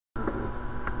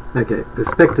Okay, the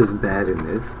spectre's bad in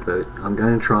this, but I'm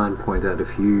going to try and point out a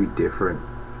few different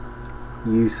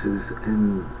uses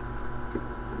and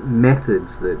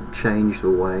methods that change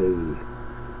the way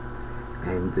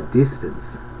and the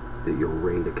distance that you'll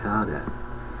read a card at.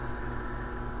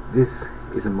 This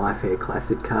is a Mifare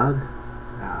Classic card,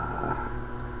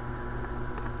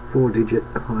 4-digit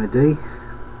ID.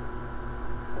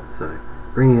 So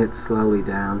bringing it slowly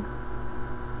down,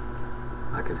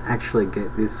 I can actually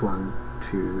get this one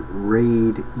to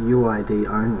read UID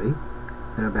only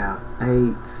at about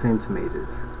 8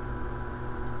 centimeters.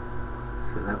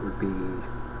 So that would be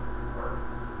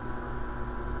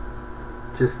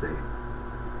just there.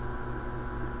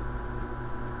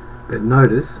 But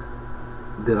notice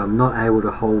that I'm not able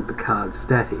to hold the card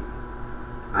static.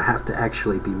 I have to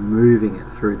actually be moving it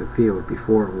through the field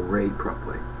before it will read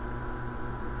properly.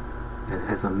 And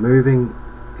as I'm moving,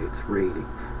 it's reading.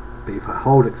 But if I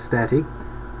hold it static,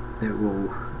 it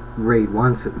will read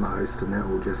once at most, and then it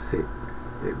will just sit.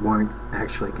 It won't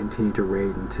actually continue to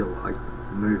read until I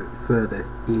move it further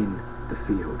in the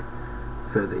field.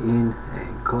 Further in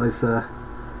and closer,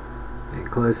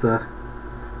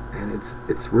 and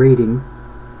it's reading,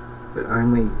 but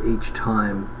only each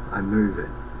time I move it.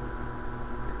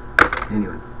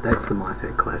 Anyway, that's the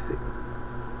Mifare Classic.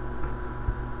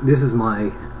 This is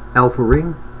my Alpha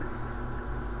Ring.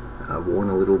 Worn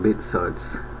a little bit, so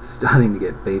it's starting to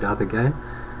get beat up again.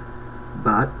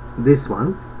 But this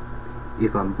one,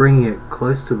 if I'm bringing it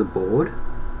close to the board,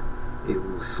 it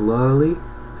will slowly,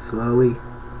 still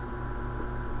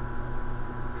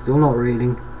not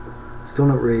reading,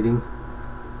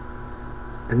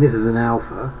 and this is an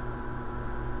alpha,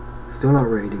 still not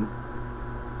reading,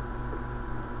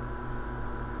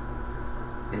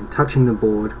 and touching the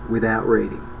board without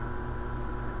reading.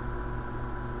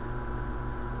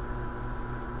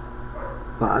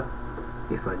 But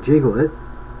if I jiggle it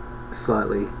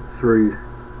slightly through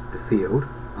the field,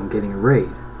 I'm getting a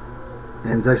read,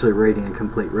 and it's actually reading a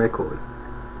complete record.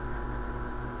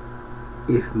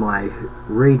 If my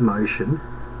read motion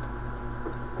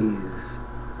is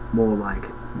more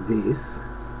like this,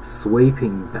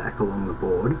 sweeping back along the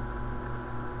board,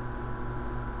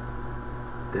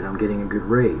 then I'm getting a good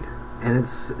read, and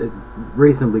it's a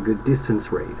reasonably good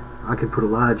distance read. I could put a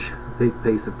large thick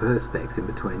piece of perspex in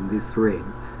between this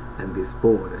ring and this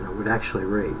board, and it would actually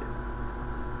read.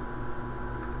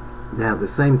 Now the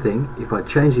same thing, if I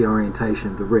change the orientation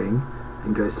of the ring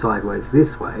and go sideways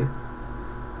this way,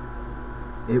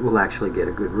 it will actually get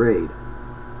a good read,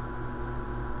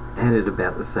 and at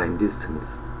about the same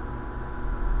distance.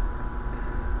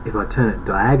 If I turn it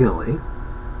diagonally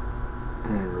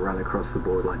and run across the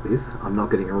board like this, I'm not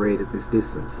getting a read at this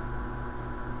distance.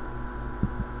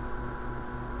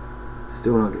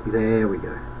 Still not, there we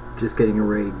go, just getting a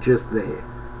read just there.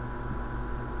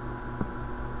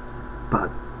 But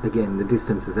again, the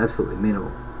distance is absolutely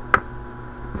minimal.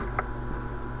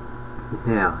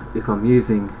 Now, if I'm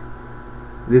using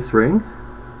this ring,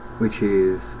 which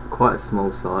is quite a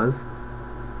small size,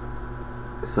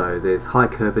 so there's high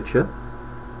curvature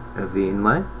of the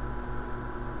inlay,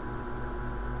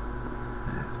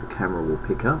 if the camera will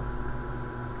pick up.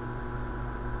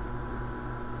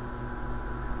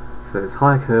 So there's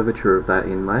high curvature of that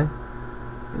inlay.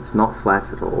 It's not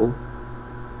flat at all.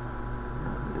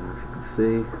 I don't know if you can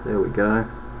see. There we go.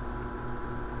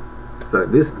 So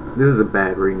this is a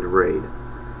bad ring to read.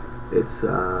 It's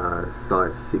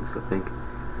size 6, I think.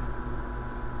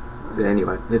 But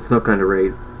anyway, it's not going to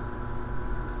read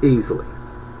easily.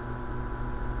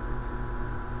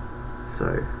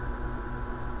 So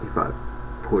if I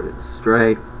put it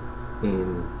straight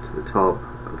into the top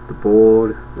of the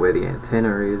board where the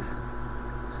antenna is,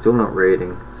 still not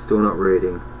reading, still not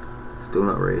reading, still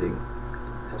not reading,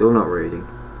 still not reading,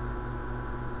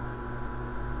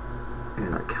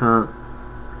 and I can't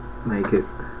make it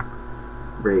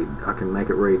read. I can make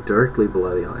it read directly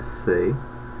below the IC,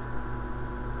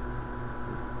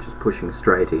 just pushing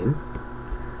straight in.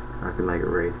 I can make it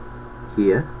read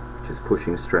here, just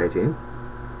pushing straight in.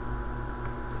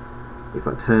 If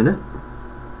I turn it,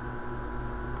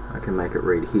 I can make it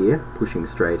read here, pushing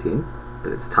straight in,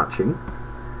 but it's touching,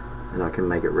 and I can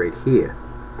make it read here,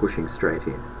 pushing straight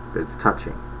in, but it's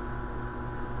touching.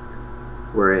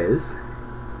 Whereas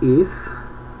if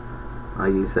I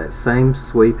use that same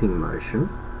sweeping motion,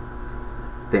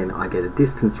 then I get a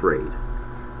distance read,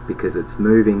 because it's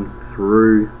moving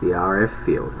through the RF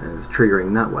field and it's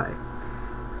triggering that way.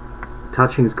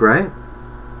 Touching's great,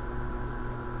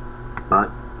 but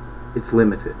it's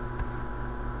limited.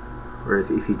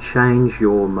 Whereas if you change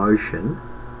your motion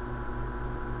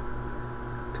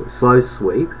to a slow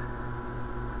sweep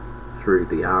through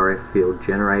the RF field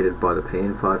generated by the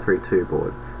PN532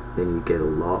 board, then you get a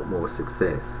lot more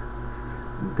success.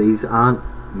 These aren't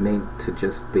meant to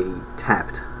just be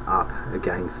tapped up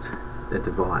against a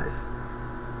device.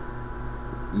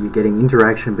 You're getting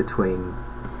interaction between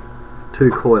two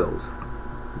coils.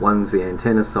 One's the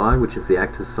antenna side, which is the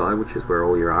active side, which is where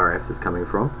all your RF is coming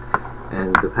from,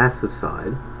 and the passive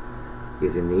side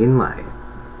is in the inlay.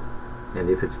 And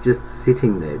if it's just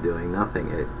sitting there doing nothing,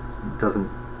 it doesn't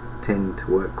tend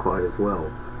to work quite as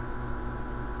well.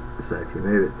 So if you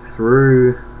move it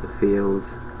through the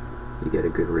fields, you get a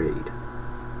good read.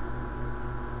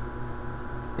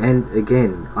 And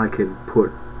again, I could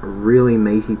put a really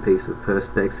meaty piece of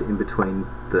perspex in between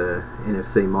the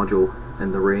NFC module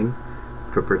and the ring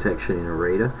for protection in a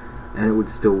reader, and it would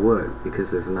still work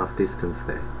because there's enough distance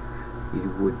there. You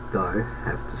would though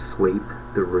have to sweep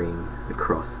the ring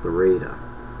across the reader.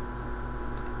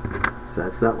 So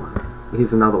that's that one.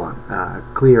 Here's another one,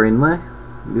 clear inlay.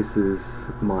 This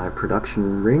is my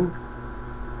production ring.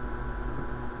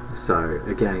 So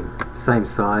again, same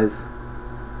size,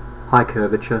 high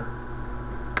curvature,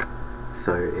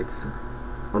 so it's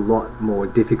a lot more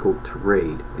difficult to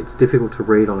read. It's difficult to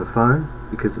read on a phone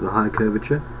because of the high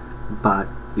curvature, but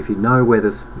if you know where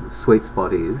the sweet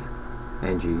spot is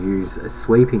and you use a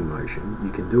sweeping motion,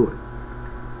 you can do it.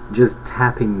 Just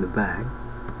tapping the back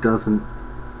doesn't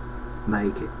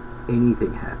make it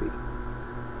anything happy.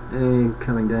 And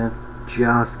coming down,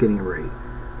 just getting a read.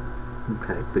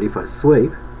 Okay, but if I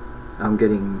sweep, I'm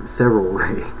getting several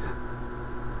reads.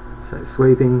 So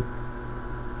sweeping,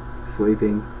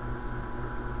 sweeping,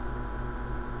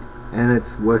 and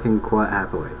it's working quite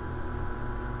happily.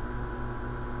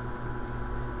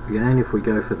 Again, if we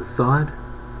go for the side,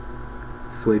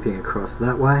 sweeping across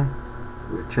that way,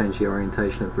 we've changed the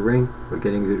orientation of the ring, we're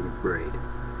getting a good read.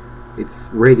 It's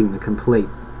reading the complete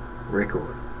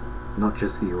record, not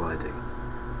just the UID.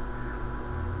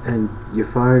 And your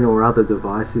phone or other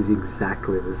device is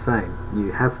exactly the same.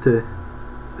 You have to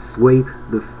sweep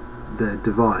the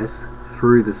device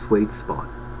through the sweet spot.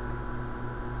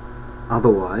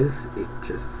 Otherwise, it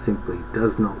just simply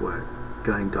does not work.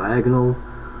 Going diagonal,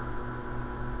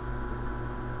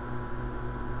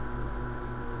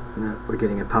 no, we're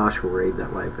getting a partial read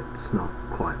that way, but it's not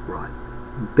quite right.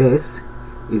 Best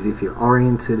is if you're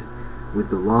oriented with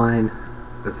the line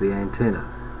of the antenna.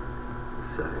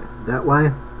 So that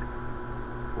way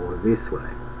or this way.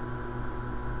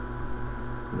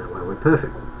 That way we're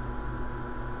perfect.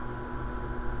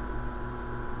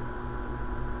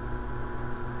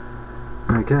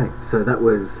 Okay, so that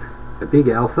was a big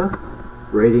alpha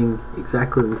reading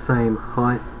exactly the same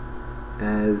height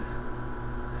as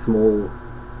small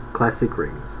classic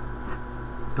rings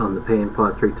on the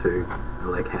PN532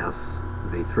 Elechouse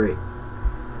V3.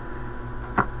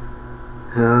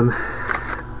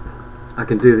 I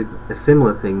can do a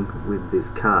similar thing with this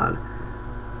card,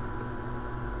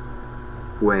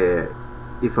 where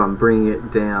if I'm bringing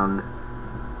it down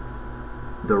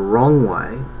the wrong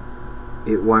way,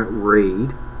 it won't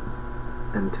read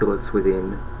until it's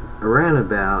within around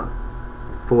about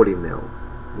 40 mil,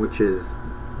 which is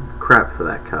crap for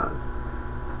that card,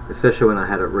 especially when I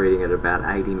had it reading at about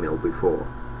 80 mil before.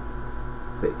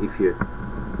 But if you're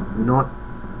not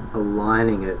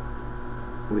aligning it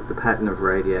with the pattern of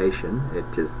radiation, it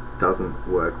just doesn't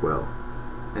work well,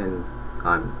 and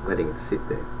I'm letting it sit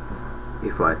there.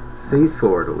 If I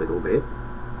seesaw it a little bit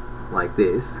like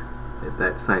this at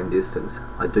that same distance,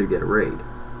 I do get a read,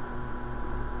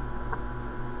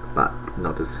 but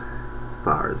not as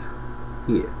far as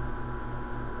here.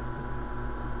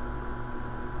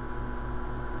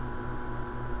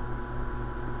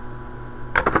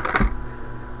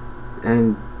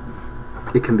 And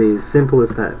it can be as simple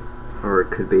as that, or it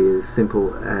could be as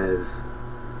simple as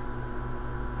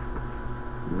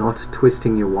not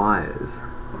twisting your wires,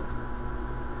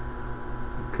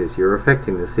 because you're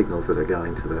affecting the signals that are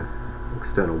going to the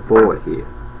external board here,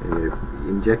 and you're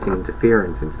injecting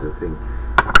interference into the thing.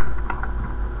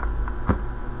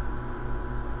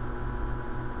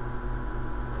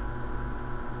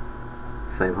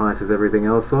 Same height as everything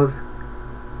else was,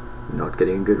 not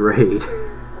getting a good read.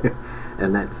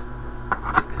 And that's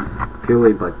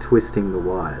purely by twisting the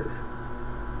wires.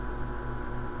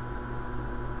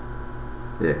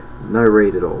 Yeah, no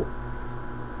read at all.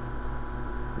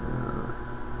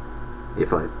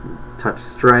 If I touch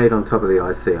straight on top of the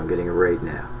IC, I'm getting a read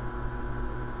now.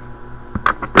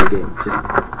 Again, just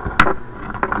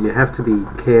you have to be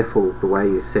careful the way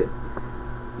you set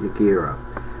your gear up.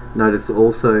 Notice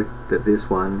also that this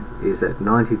one is at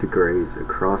 90 degrees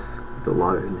across the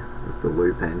lobe of the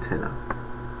loop antenna.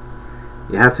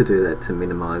 You have to do that to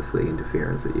minimize the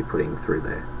interference that you're putting through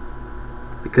there.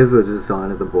 Because of the design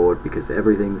of the board, because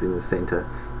everything's in the center,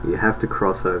 you have to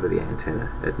cross over the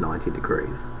antenna at 90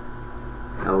 degrees.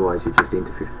 Otherwise you're just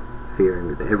interfering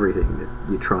with everything that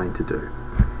you're trying to do.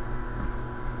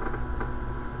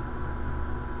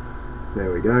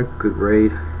 There we go, good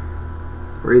read,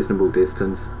 reasonable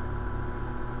distance.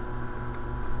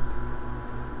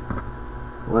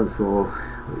 Once more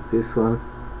with this one.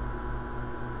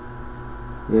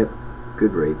 Yep,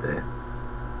 good read there.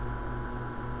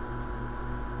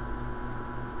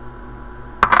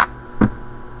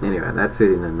 Anyway, that's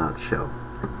it in a nutshell.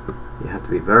 You have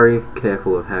to be very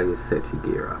careful of how you set your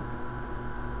gear up.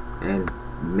 And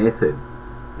method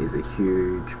is a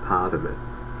huge part of it.